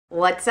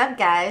What's up,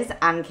 guys?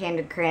 I'm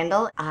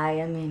CandidCrandell. I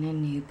am in a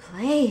new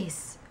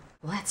place.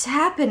 What's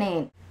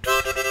happening?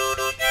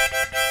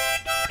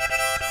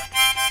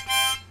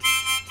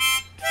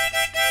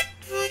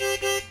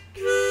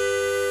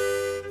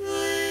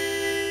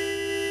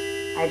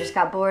 I just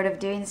got bored of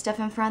doing stuff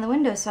in front of the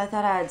window, so I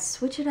thought I'd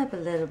switch it up a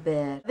little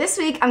bit. This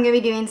week, I'm gonna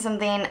be doing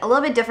something a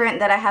little bit different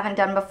that I haven't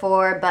done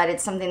before, but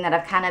it's something that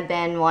I've kind of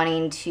been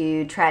wanting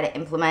to try to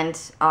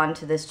implement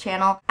onto this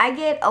channel. I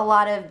get a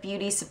lot of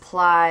beauty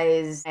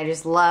supplies. I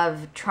just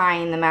love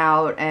trying them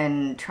out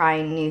and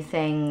trying new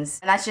things.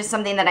 And that's just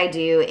something that I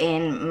do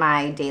in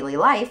my daily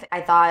life. I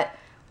thought,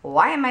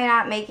 why am I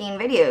not making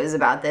videos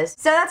about this?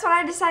 So that's what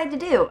I decided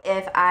to do.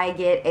 If I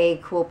get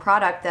a cool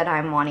product that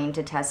I'm wanting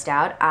to test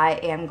out, I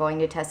am going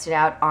to test it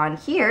out on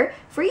here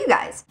for you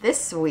guys.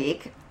 This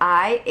week,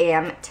 I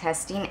am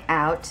testing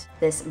out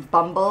this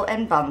Bumble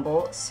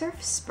Bumble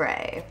Surf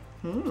Spray.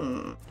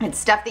 It's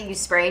stuff that you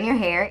spray in your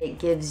hair. It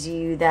gives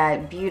you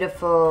that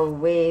beautiful,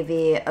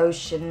 wavy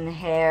ocean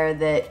hair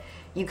that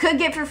you could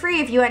get for free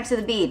if you went to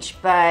the beach,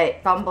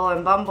 but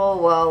Bumble Bumble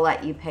will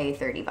let you pay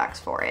 30 bucks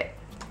for it.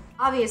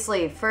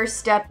 Obviously, first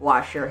step,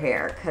 wash your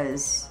hair,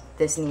 because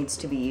this needs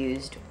to be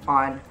used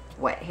on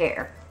wet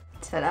hair.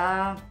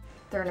 Ta-da!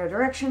 There are no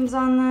directions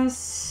on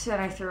this, and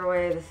I threw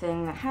away the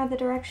thing that had the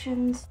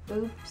directions.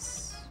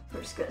 Oops. We're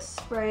just gonna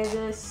spray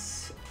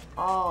this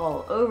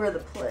all over the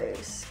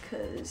place,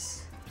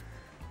 because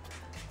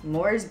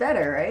more is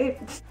better,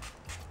 right?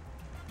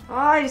 Oh,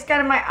 I just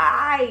got in my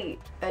eye!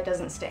 That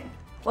doesn't sting.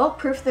 Well,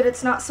 proof that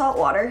it's not salt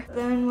water.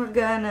 Then we're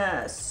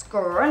gonna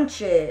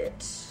scrunch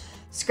it.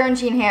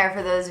 Scrunching hair,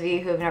 for those of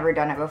you who have never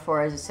done it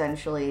before, is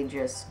essentially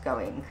just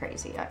going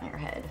crazy on your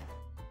head.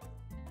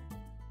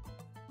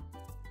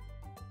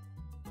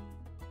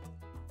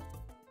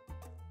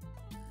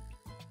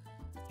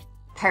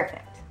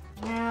 Perfect.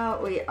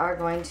 Now we are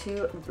going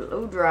to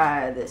blow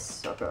dry this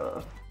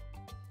sucker.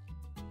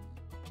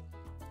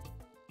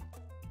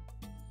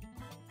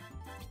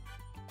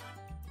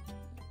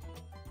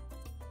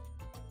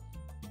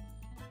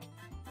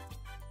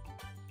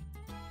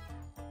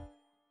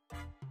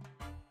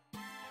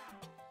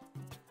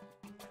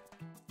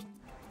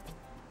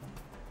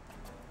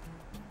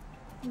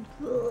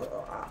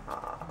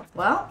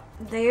 Well,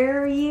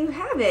 there you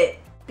have it.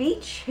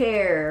 Beach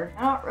hair.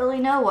 I don't really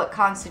know what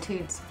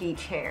constitutes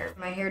beach hair.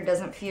 My hair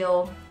doesn't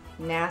feel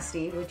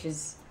nasty, which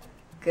is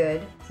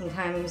good.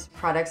 Sometimes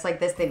products like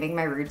this, they make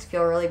my roots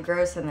feel really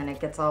gross, and then it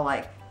gets all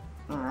like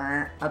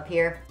up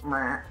here.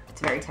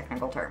 It's a very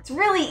technical term. It's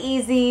really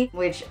easy,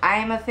 which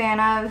I'm a fan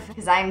of,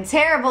 because I'm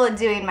terrible at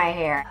doing my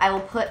hair. I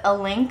will put a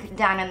link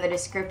down in the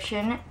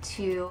description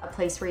to a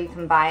place where you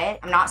can buy it.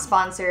 I'm not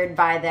sponsored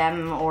by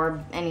them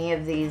or any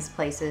of these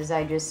places.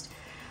 I just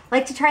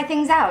like to try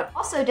things out.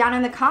 Also, down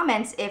in the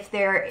comments, if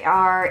there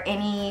are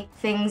any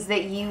things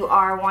that you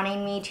are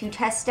wanting me to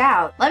test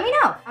out, let me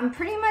know. I'm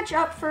pretty much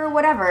up for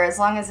whatever, as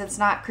long as it's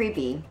not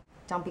creepy.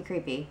 Don't be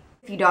creepy.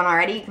 If you don't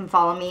already, you can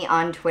follow me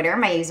on Twitter.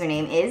 My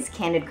username is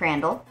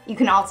CandidCrandell. You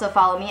can also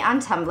follow me on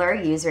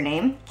Tumblr,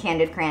 username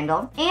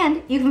CandidCrandell.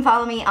 And you can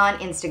follow me on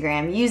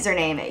Instagram,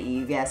 username,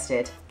 you guessed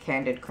it,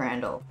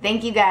 CandidCrandell.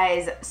 Thank you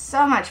guys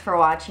so much for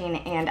watching,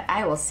 and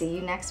I will see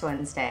you next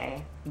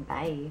Wednesday.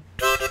 Bye.